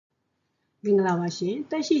Minglavashin,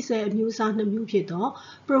 Tashi said Musa Namupito,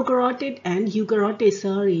 Prokaryotic and Eukaryotic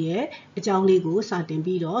cell a Jauligo, Satin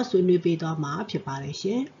Bido, Swinibido Ma,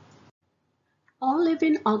 Preparation. All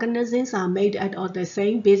living organisms are made out of the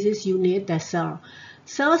same basis unit, the cell.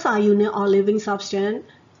 Cells are unit or living substance.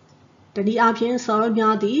 The Apian cell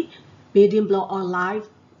Myadi, building block or life,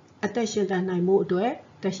 attention than I moved to it,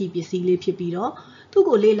 the Shipisi Pipido, to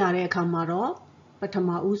go Lila Camaro,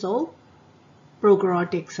 Patama Uzo,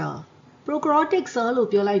 Prokaryotic cell. Prokaryotic cell will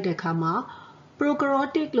be like the Kama,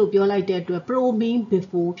 Prokaryotic will be like that, pro mean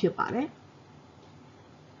before Pipare.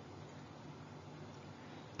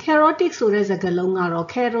 Karyotic ဆိုတဲ့စကားလုံးကတော့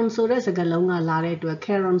Karon ဆိုတဲ့စကားလုံးကလာတဲ့အတွက်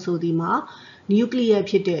Karon ဆိုဒီမှာ nucleus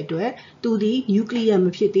ဖြစ်တဲ့အတွက်သူဒီ nucleus မ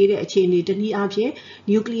ဖြစ်သေးတဲ့အခြေအနေတနည်းအားဖြင့်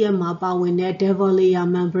nucleus မှာပါဝင်တဲ့ double layer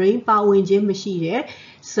membrane ပါဝင်ခြင်းမရှိတဲ့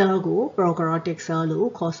cell ကို prokaryotic cell လို့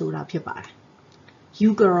ခေါ်ဆိုတာဖြစ်ပါတယ်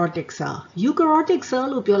eukaryotic cell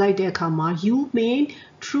လို့ပြောလိုက်တဲ့အခါမှာ u mean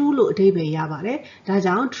true လို့အဓိပ္ပာယ်ရပါတယ်ဒါ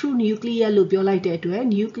ကြောင့် true nucleus လို့ပြောလိုက်တဲ့အတွက်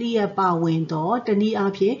nucleus ပါဝင်တော့တနည်း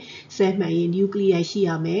အားဖြင့် cell မှန်ရင် nucleus ရှိရ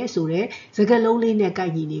မယ်ဆိုတဲ့စကားလုံးလေးနဲ့ကို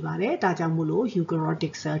က်ညီနေပါတယ်ဒါကြောင့်မို့လို့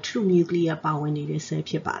eukaryotic cell true nucleus ပါဝင်နေတဲ့ cell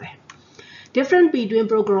ဖြစ်ပါတယ် Difference between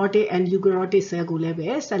prokaryotic and eukaryotic cell ကိုလည်းပဲ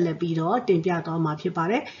ဆက်လက်ပြီးတော့တင်ပြသွားမှာဖြစ်ပါ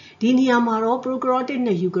တယ်ဒီနေရာမှာတော့ prokaryotic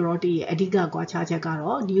နဲ့ eukaryotic ရဲ့အဓိကကွာခြားချက်က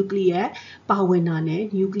တော့ nucleus ပါဝင်တာနဲ့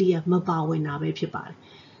nucleus မပါဝင်တာပဲဖြစ်ပါတယ်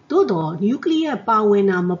သို့တော့ nucleus ပါဝင်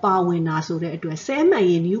တာမပါဝင်တာဆိုတဲ့အတွက် cell မှန်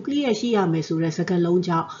ရင် nucleus ရှိရမယ်ဆိုတဲ့စကားလုံး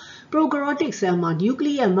ကြောင့် prokaryotic cell မှာ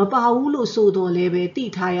nucleus မပါဘူးလို့ဆိုတော့လည်းပဲသိ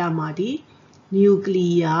ထားရမှာဒီ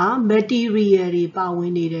nuclear material တွေပါဝ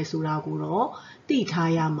င်နေတယ်ဆိုတာကိုတော့သိ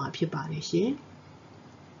ထားရမှာဖြစ်ပါတယ်ရှင်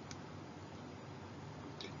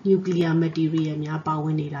nuclear material များပါဝ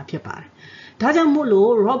င်နေတာဖြစ်ပါတယ်ဒါကြောင့်မို့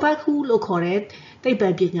လို့ Robert Hooke လို့ခေါ်တဲ့သိပ္ပံ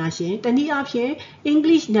ပညာရှင်တနည်းအားဖြင့်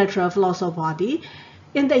English natural philosopher ဒီ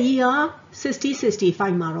in the year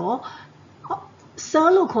 6065မှာတော့ cell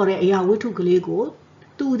လို့ခေါ်တဲ့အရာဝတ္ထုကလေးကို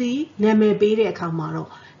သူဒီနာမည်ပေးတဲ့အခါမှာတော့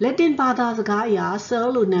Latin ဘာသာစကားအရာ cell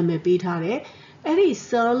လို့နာမည်ပေးထားတယ်အဲ့ဒီ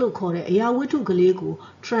cell လို့ခေါ်တဲ့အရာဝတ္ထုကလေးကို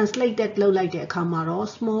translated လုပ်လိုက်တဲ့အခါမှာတော့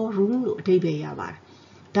small room လို့အဓိပ္ပာယ်ရပါတယ်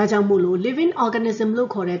ဒါကြောင့်မို့လို့ living organism လို့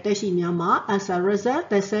ခေါ်တဲ့သက်ရှိများမှာ as a result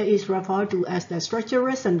the cell is referred to as the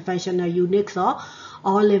structural and functional units of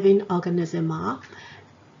all living organism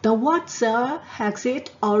The word cell has its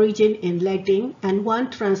origin in Latin and when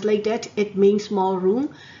translated it means small room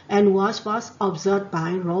and was first observed by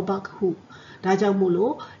Robert Hooke. ဒါကြောင့်မို့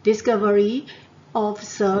လို့ discovery of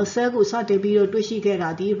cell ကိုစတင်ပြီးတော့တွေ့ရှိခဲ့တာ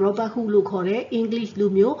ဒီ Robert Hooke လို့ခေါ်တဲ့ English လူ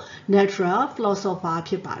မျိုး natural philosopher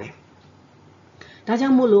ဖြစ်ပါတယ်ဒါကြော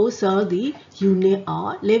င့်မို့လို့ cell ဒီ unit or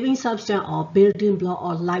living substance or building block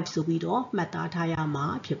or life ဆိုပြီးတော့မှတ်သားထားရမှာ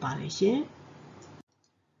ဖြစ်ပါတယ်ရှင်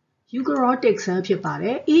Eukaryotic cell ဖြစ်ပါတ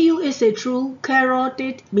ယ် EU is a true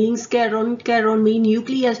karyotic means karon mean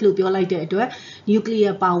nucleus လို့ပြောလိုက်တဲ့အတွက်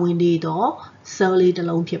nucleus ပါဝင်နေတော့ cell လေးတစ်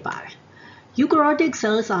လုံးဖြစ်ပါတယ်Eukaryotic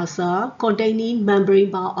cells are cells containing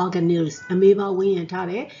membrane-bound organelles အမေးပါဝင်ရထား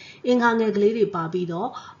တဲ့အင်္ဂါငယ်ကလေးတွေပါပြီးတော့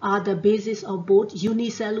are the basis of both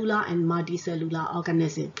unicellular and multicellular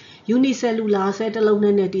organism. Unicellular cell တစ်လုံး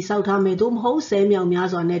နဲ့တိဆောက်ထားမယ်သို့မဟုတ် cell မြောက်များ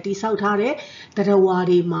စွာနဲ့တိဆောက်ထားတဲ့သတ္တဝါ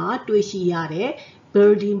တွေမှာတွေ့ရှိရတဲ့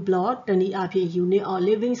building block တနည်းအားဖြင့် unit or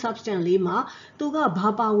living substance လေးမှာသူကဘာ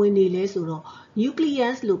ပါဝင်နေလဲဆိုတော့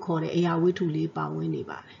nucleus လို့ခေါ်တဲ့အရာဝတ္ထုလေးပါဝင်နေ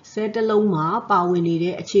ပါတယ်။ cell တစ်လုံးမှာပါဝင်နေ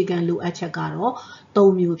တဲ့အခြေခံလိုအပ်ချက်ကတော့၃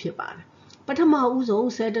မျိုးဖြစ်ပါတယ်။ပထမဦးဆုံး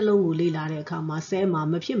cell တစ်လုံးကိုလေ့လာတဲ့အခါမှာ cell မှာ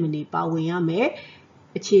မဖြစ်မနေပါဝင်ရမယ်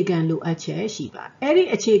အခြေခံလိုအပ်ချက်ရှိပါတယ်။အဲ့ဒီ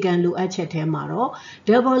အခြေခံလိုအပ်ချက်ထဲမှာတော့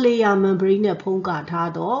double layer membrane နဲ့ဖုံးကာ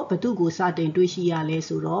ထားတော့ဘသူကိုစတင်တွေ့ရှိရလဲ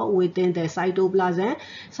ဆိုတော့ within the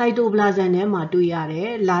cytoplasm ထဲမှာတွေ့ရတဲ့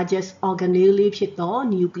largest organelle လေးဖြစ်တော့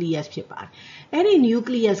nucleus ဖြစ်ပါတယ်။အဲ့ဒီ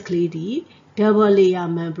nucleus ကလေးဒီ double layer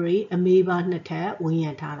membrane အမေးပါနှစ်ထပ်ဝင်ရ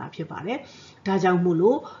ထားတာဖြစ်ပါတယ်။ဒါကြောင့်မို့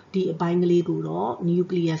လို့ဒီအပိုင်းကလေးကိုတော့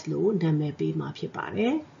nucleus လို့နာမည်ပေးမှာဖြစ်ပါတ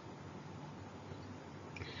ယ်။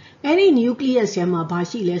အဲ့ဒီ nucleus ထဲမှာဘာ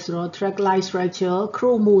ရှိလဲဆိုတော့ thread-like structure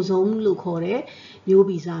chromosome လို့ခေါ်တဲ့မျိုး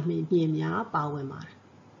ဗီဇမြင်များပါဝင်ပါတယ်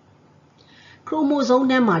chromosome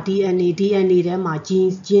ထဲမှာ DNA ထဲမှာ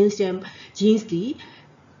genes ဒီ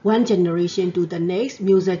one generation to the next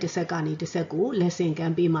မျိုးဆက်တစ်ဆက်ကနေတစ်ဆက်ကိုလက်ဆင့်က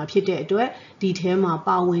မ်းပေးမှာဖြစ်တဲ့အတွက်ဒီထဲမှာ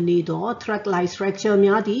ပါဝင်နေတော့ thread-like structure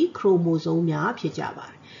များဒီ chromosome များဖြစ်ကြပါ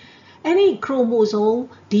တယ်အဲ့ဒီ chromosome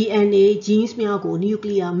DNA genes များကို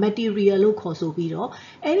nuclear material လို့ခေါ်ဆိုပြီးတော့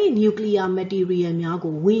အဲ့ဒီ nuclear material များ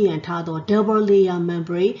ကိုဝန်းရံထားသော double layer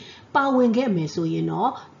membrane ပါဝင်ခဲ့မယ်ဆိုရင်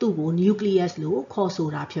တော့သူ့ကို nucleus လို့ခေါ်ဆို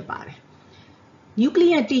တာဖြစ်ပါတယ်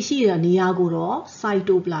nucleus တည်ရှိတဲ့နေရာကိုတော့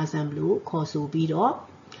cytoplasm လို့ခေါ်ဆိုပြီးတော့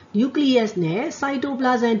nucleus နဲ့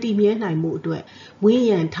cytoplasm တည်မြဲနိုင်မှုအတွက်ဝန်း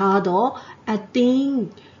ရံထားသောအသင်း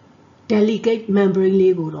delicate membrane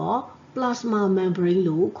လေးကိုတော့ plasma membrane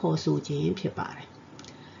လို့ခေါ်ဆိုခြင်းဖြစ်ပါတယ်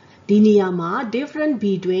ဒီနေရာမှာ different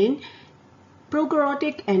between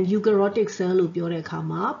Prokaryotic and eukaryotic cell လို့ပြောတဲ့အခါ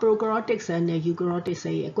မှာ prokaryotic cell နဲ့ eukaryotic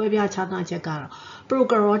cell ရဲ့အကွဲပြားခြားနားချက်ကတော့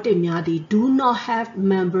prokaryotic များသည် do not have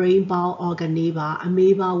membrane bound organelle ပါအ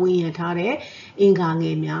မေးပါဝန်းရံထားတဲ့အင်္ဂါင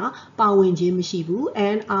ယ်များပါဝင်ခြင်းမရှိဘူး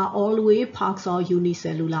and are always parts of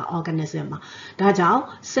unicellular organism ပါဒါကြောင့်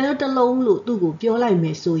cell တစ်လုံးလို့သူ့ကိုပြောလိုက်မ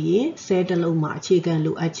ယ်ဆိုရင် cell တစ်လုံးမှာအခြေခံ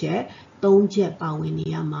လိုအပ်ချက်၃ချက်ပါဝင်နေ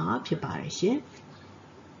ရမှာဖြစ်ပါတယ်ရှင်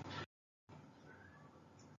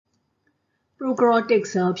Prokaryotic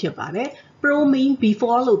cell ဖြစ်ပါတယ် pro mean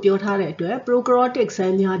before လို့ပြောထားတဲ့အတွက် prokaryotic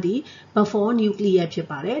cell များသည် before nucleus ဖြစ်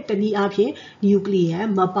ပါတယ်တနည်းအားဖြင့် nucleus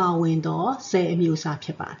မပါဝင်သော cell အမျိုးအစားဖြ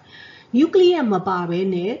စ်ပါတယ် nucleus မပါဘဲ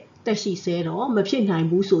နဲ့တက်ရှိဆဲတော့မဖြစ်နိုင်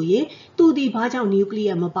ဘူးဆိုရင်သူဒီဘာကြောင့်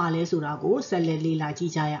nucleus မပါလဲဆိုတာကိုဆက်လက်လေ့လာကြ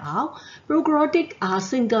ည့်ကြရအောင် prokaryotic are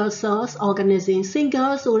single cells organism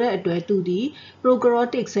single ဆိုတဲ့အတွက်သူဒီ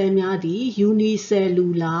prokaryotic cell များသည်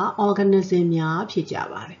unicellular organism များဖြစ်ကြ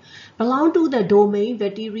ပါတယ် belong to the domain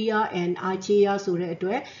bacteria and archaea ဆိုတဲ့အတွ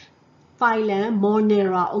က် phylum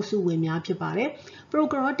Monera အုပ်စုဝင်များဖြစ်ပါတယ်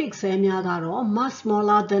prokaryotic cell များကတော့ much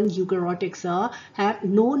smaller than eukaryotic cell have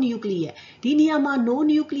no nucleus ဒီနေရာမှာ no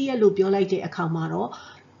nucleus လို့ပြောလိုက်တဲ့အခါမှာတော့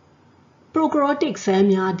prokaryotic cell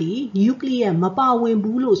များသည် nucleus မပါဝင်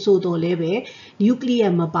ဘူးလို့ဆိုတော့လဲပဲ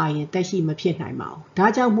nucleus မပါရင်သက်ရှိမဖြစ်နိုင်ပါဘူးဒါ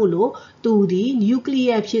ကြောင့်မို့လို့သူဒီ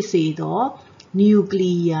nucleus ဖြစ်စေတော့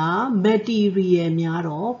nuclear material များ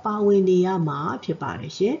တော့ပါဝင်နေရမှာဖြစ်ပါတ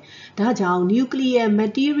ယ်ရှင်။ဒါကြောင့် nuclear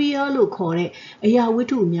material လို့ခေါ်တဲ့အရာဝတ္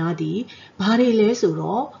ထုများသည်ဘာတွေလဲဆို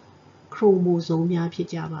တော့ chromosome များဖြစ်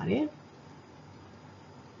ကြပါတယ်။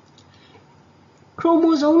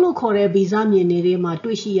 chromosome လို့ခေါ်တဲ့ဗီဇမြင်တွေမှာ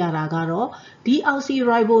တွေ့ရှိရတာကတော့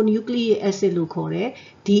deoxyribonucleic acid လို့ခေါ်တဲ့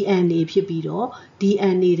DNA ဖြစ်ပြီးတော့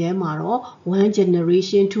DNA ထဲမှာတော့ one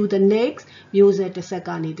generation to the next မျိုးဆက်တစ်ဆက်က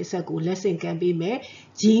နေတစ်ဆက်ကိုလက်ဆင့်ကမ်းပေးမယ်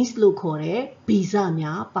genes လို့ခေါ်တဲ့ဗီဇ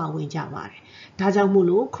များပါဝင်ကြပါတယ်။ဒါကြောင့်မို့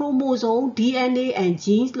လို့ chromosome, DNA and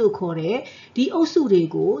genes လို့ခေါ်တဲ့ဒီအုပ်စုတွေ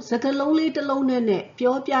ကိုစကားလုံးလေးတစ်လုံးနဲ့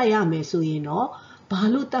ပြောပြရမယ်ဆိုရင်တော့ဘာ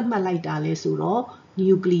လို့သတ်မှတ်လိုက်တာလဲဆိုတော့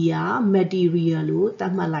nuclear material လို့သ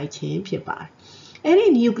တ်မှတ်လိုက်ခြင်းဖြစ်ပါတယ်။အဲ့ဒီ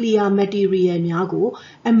nuclear material များကို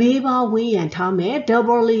အမေးပါဝန်းရံထားမယ်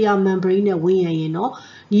double layer membrane နဲ့ဝန်းရံရင်တော့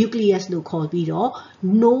nucleus လို့ခေါ်ပြီးတော့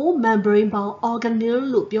no membrane bound organelle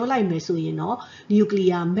လို့ပြောလိုက်မယ်ဆိုရင်တော့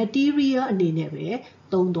nuclear material အနေနဲ့ပဲ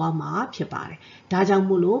သုံးသွားမှာဖြစ်ပါတယ်။ဒါကြောင့်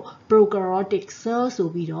မို့လို့ prokaryotic cell ဆို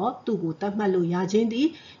ပြီးတော့သူ့ကိုသတ်မှတ်လို့ရခြင်းသည်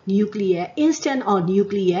nuclear instead of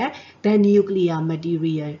nuclear the nuclear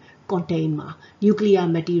material contain မှာ nuclear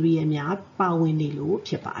material များပါဝင်နေလို့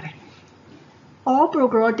ဖြစ်ပါတယ်။ All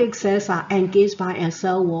prokaryotic cells are encased by a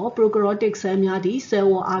cell wall. Prokaryotic cell များသည် cell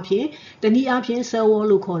wall အပြင်တနည်းအားဖြင့် cell wall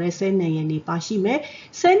လို့ခေါ်တဲ့ cell နံရံတွေပါရှိမယ်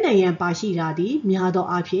။ cell နံရံပါရှိတာသည်များသော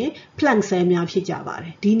အားဖြင့် plant cell များဖြစ်ကြပါတ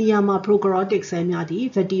ယ်။ဒီနေရာမှာ prokaryotic cell များသည်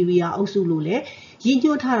bacteria အုပ်စုလို့လည်းရည်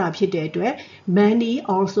ညွှန်းထားတာဖြစ်တဲ့အတွက် many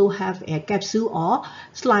also have a capsule or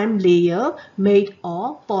slime layer made of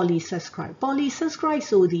polysaccharide. Polysaccharide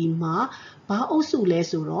ဆိုဒီမှာဘာအုပ်စုလဲ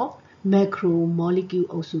ဆိုတော့ macromolecule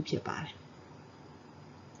အုပ်စုဖြစ်ပါတယ်။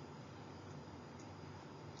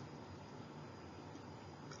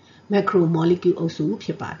 macromolecule အုပ်စုဖြ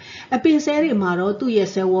စ်ပါတယ်။အပင်ဆဲတွေမှာတော့သူ့ရဲ့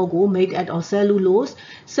cell wall ကို made out of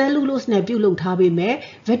cellulose နဲ့ပြုလုပ်ထားပေမဲ့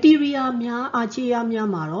bacteria များ archaea များ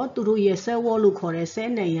မှာတော့သူတို့ရဲ့ cell wall လို့ခေါ်တဲ့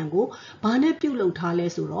cell နံရံကိုဘာနဲ့ပြုလုပ်ထားလဲ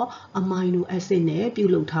ဆိုတော့ amino acid နဲ့ပြု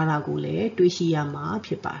လုပ်ထားတာကိုလည်းတွေ့ရှိရမှာ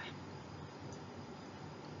ဖြစ်ပါတယ်။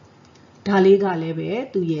ဒါလေးကလည်းပဲ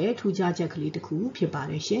သူ့ရဲ့ထူးခြားချက်ကလေးတစ်ခုဖြစ်ပါ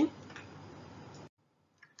တယ်ရှင်။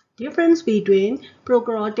 Difference between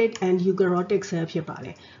prokaryotic and eukaryotic cell ဖြစ်ပါတ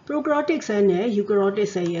ယ် prokaryotic cell နဲ့ eukaryotic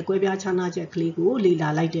cell ရဲ့ကွဲပြားခြားနားချက်ကလေးကိုလေ့လာ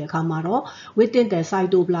လိုက်တဲ့အခါမှာတော့ within the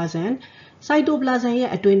cytoplasm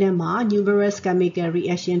ရဲ့အတွင်းထဲမှာ numerous chemical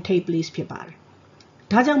reaction take place ဖြစ်ပါတယ်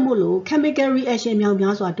ဒါကြောင့်မို့လို့ chemical reaction မြောက်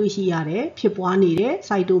များစွာတွေ့ရှိရတဲ့ဖြစ်ပွားနေတဲ့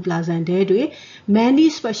cytoplasm ထဲတွင် many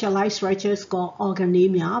specialized structures called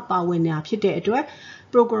organelle များပါဝင်တာဖြစ်တဲ့အတွက်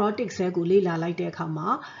prokaryotic cell ကိုလေ့လာလိုက်တဲ့အခါမှာ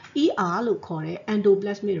ER လို့ခေါ်တဲ့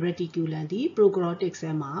endoplasmic reticulum ဒီ prokaryotic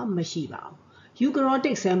cell မှာမရှိပါဘူး။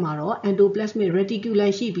 eukaryotic cell မှာတော့ endoplasmic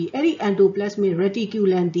reticulum ရှိပြီးအဲ့ဒီ endoplasmic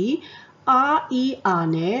reticulum ဒီ RER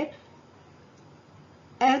နဲ့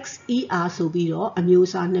XER ဆိုပြီးတော့အမျိုး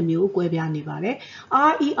အစားနှစ်မျိုးကွဲပြားနေပါတယ်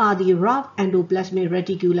။ RER ဒီ rough endoplasmic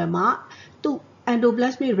reticulum မှာသူ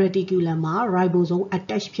endoplasmic reticulum မှာ ribosome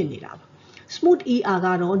attach ဖြစ်နေတာပါ smooth ER က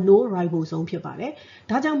တော့ no ribosome ဖြစ်ပါတယ်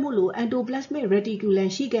ဒါကြောင့်မို့လို့ endoplasmic reticulum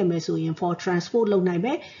ရှိခဲ့မယ်ဆိုရင် for transport လုပ်နိုင်မ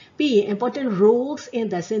ယ်ပြီးရင် important roles in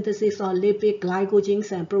the synthesis of lipid glycogens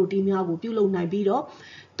and protein များကိုပြုလုပ်နိုင်ပြီးတော့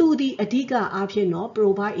သူဒီအဓိကအားဖြင့်တော့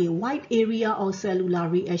provide a wide area of cellular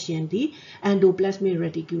reaction ဒီ endoplasmic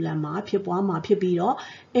reticulum မှာဖြစ်ပွားမှာဖြစ်ပြီးတော့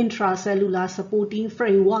intracellular supporting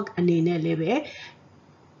framework အနေနဲ့လည်းပဲ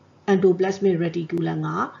endoplasmic reticulum က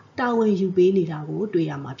တာဝန်ယူပေးနေတာကိုတွေ့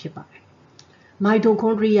ရမှာဖြစ်ပါတယ်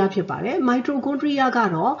mitochondria ဖြစ်ပါတယ် mitochondria က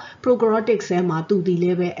တော့ prokaryotic cell မှာသူဒီလ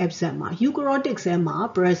ည်းပဲ absent မှာ eukaryotic cell မှာ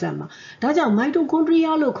present မှာဒါကြောင့်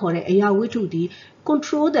mitochondria လို့ခေါ်တဲ့အရာဝတ္ထုဒီ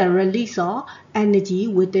control the release of energy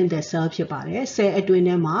within the cell ဖြစ်ပါတယ် cell အတွင်း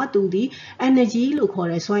ထဲမှာသူဒီ energy လို့ခေါ်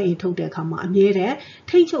တဲ့စွမ်းအင်ထုတ်တဲ့အခါမှာအမြဲတမ်း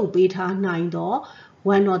ထိန်းချုပ်ပေးထားနိုင်သော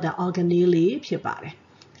one of the organelle လေးဖြစ်ပါတယ်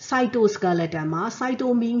cytoskeleton မှာ cyto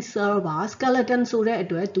means cell ပါ skeleton ဆိုတဲ့အ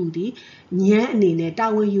တွက်သူဒီညံအနေနဲ့တာ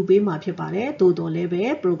ဝန်ယူပေးမှာဖြစ်ပါတယ်သို့တော်လည်းပဲ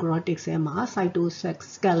prokaryotic cell မှာ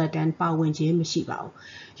cytoskeleton ပါဝင်ခြင်းမရှိပါဘူး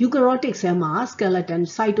eukaryotic cell မှာ skeleton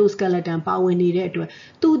cytoskeleton ပါဝင်နေတဲ့အတွက်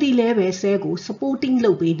သူဒီလည်းပဲ cell ကို supporting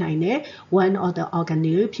လုပ်ပေးနိုင်တဲ့ one of the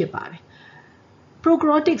organelle ဖြစ်ပါတယ်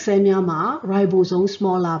prokaryotic cell များမှာ ribosome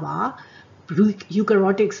smaller ပါ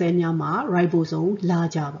eukaryotic cell များမှာ ribosome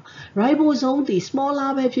larger ပါ ribosome ဒီ smaller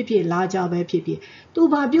ပဲဖြစ်ဖြစ် larger ပဲဖြစ်ဖြစ်သူ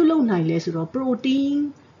ဘာပြုလုပ်နိုင်လဲဆိုတော့ protein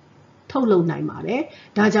ထုတ်လုပ်နိုင်ပါတယ်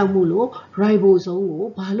ဒါကြောင့်မို့လို့ ribosome ကို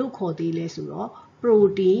ဘာလို့ခေါ်သေးလဲဆိုတော့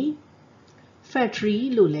protein factory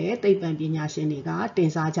လို့လည်းသိပ္ပံပညာရှင်တွေကတ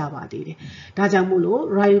င်စားကြပါသေးတယ်ဒါကြောင့်မို့လို့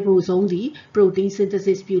ribosome ဒီ protein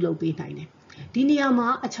synthesis ပြုလုပ်ပေးနိုင်တယ်ဒီနေရာမှာ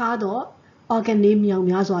အခြားသောorganism မြောင်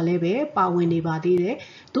များစွာလည်းပဲပါဝင်နေပါသေးတယ်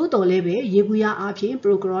။သို့တော်လည်းပဲရေဘူးရအားဖြင့်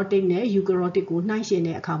prokaryotic နဲ့ eukaryotic ကိုနှိုင်းယှဉ်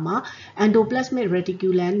တဲ့အခါမှာ endoplasmic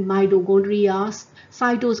reticulum, mitochondria,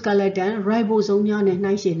 cytoskeleton, ribosome များနဲ့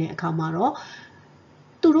နှိုင်းယှဉ်တဲ့အခါမှာတော့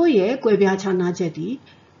သူတို့ရဲ့ကွဲပြားခြားနားချက်ဒီ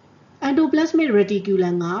endoplasmic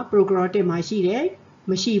reticulum က prokaryotic မှာရှိတယ်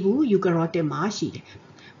မရှိဘူး eukaryotic မှာရှိတယ်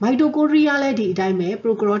mitochondria လည်းဒီအတိုင်းပဲ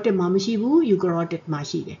prokaryotic မှာမရှိဘူး eukaryotic မှာ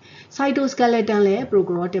ရှိတယ် cytoskeleton လည်း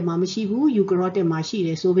prokaryotic မှာမရှိဘူး eukaryotic မှာရှိတ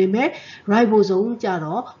ယ်ဆိုပေမဲ့ ribosome ကြ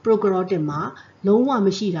တော့ prokaryotic မှာလုံးဝမ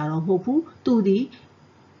ရှိတာတော့မဟုတ်ဘူးသူဒီ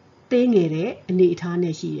သေးငယ်တဲ့အနေအထား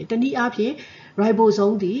နဲ့ရှိတယ်တနည်းအားဖြင့်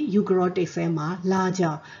ribosome ဒီ eukaryotic cell မှာ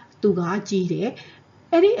larger သူကကြီးတယ်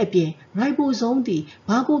အဲ့ဒီအပြင် ribosome ဒီ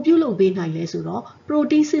ဘာကိုပြုလုပ်ပေးနိုင်လဲဆိုတော့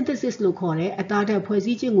protein synthesis လို့ခေါ်တဲ့အသားဓာတ်ဖွဲ့စ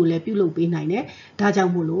ည်းခြင်းကိုလည်းပြုလုပ်ပေးနိုင်တယ်ဒါကြော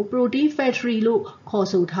င့်မို့လို့ protein factory လို့ခေါ်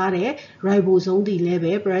ဆိုထားတဲ့ ribosome ဒီလည်း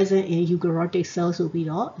ပဲ present in eukaryotic cell ဆိုပြီး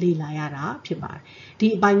တော့လေ့လာရတာဖြစ်ပါတယ်ဒီ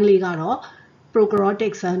အပိုင်းကလေးကတော့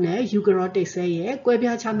prokaryotic cell နဲ့ eukaryotic cell ရဲ့ကွဲ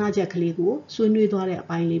ပြားခြားနားချက်ကလေးကိုဆွေးနွေးသွားတဲ့အ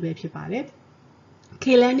ပိုင်းလေးပဲဖြစ်ပါတယ်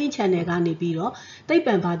K-Learning Channel ကနေပြီးတော့သိပ္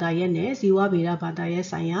ပံဘာသာရပ်နဲ့ဇီဝဗေဒဘာသာရပ်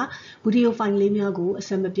ဆိုင်ရာဗီဒီယိုဖိုင်လေးများကိုအဆ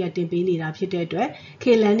က်မပြတ်တင်ပေးနေတာဖြစ်တဲ့အတွက်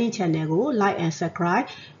K-Learning Channel ကို like and subscribe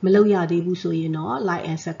မလုပ်ရသေးဘူးဆိုရင်တော့ like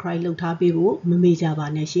and subscribe လုပ်ထားပေးဖို့မမေ့ကြပါ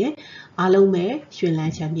နဲ့ရှင်အားလုံးပဲရှင်လ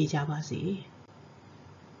န်းချမ်းမြေ့ကြပါစေ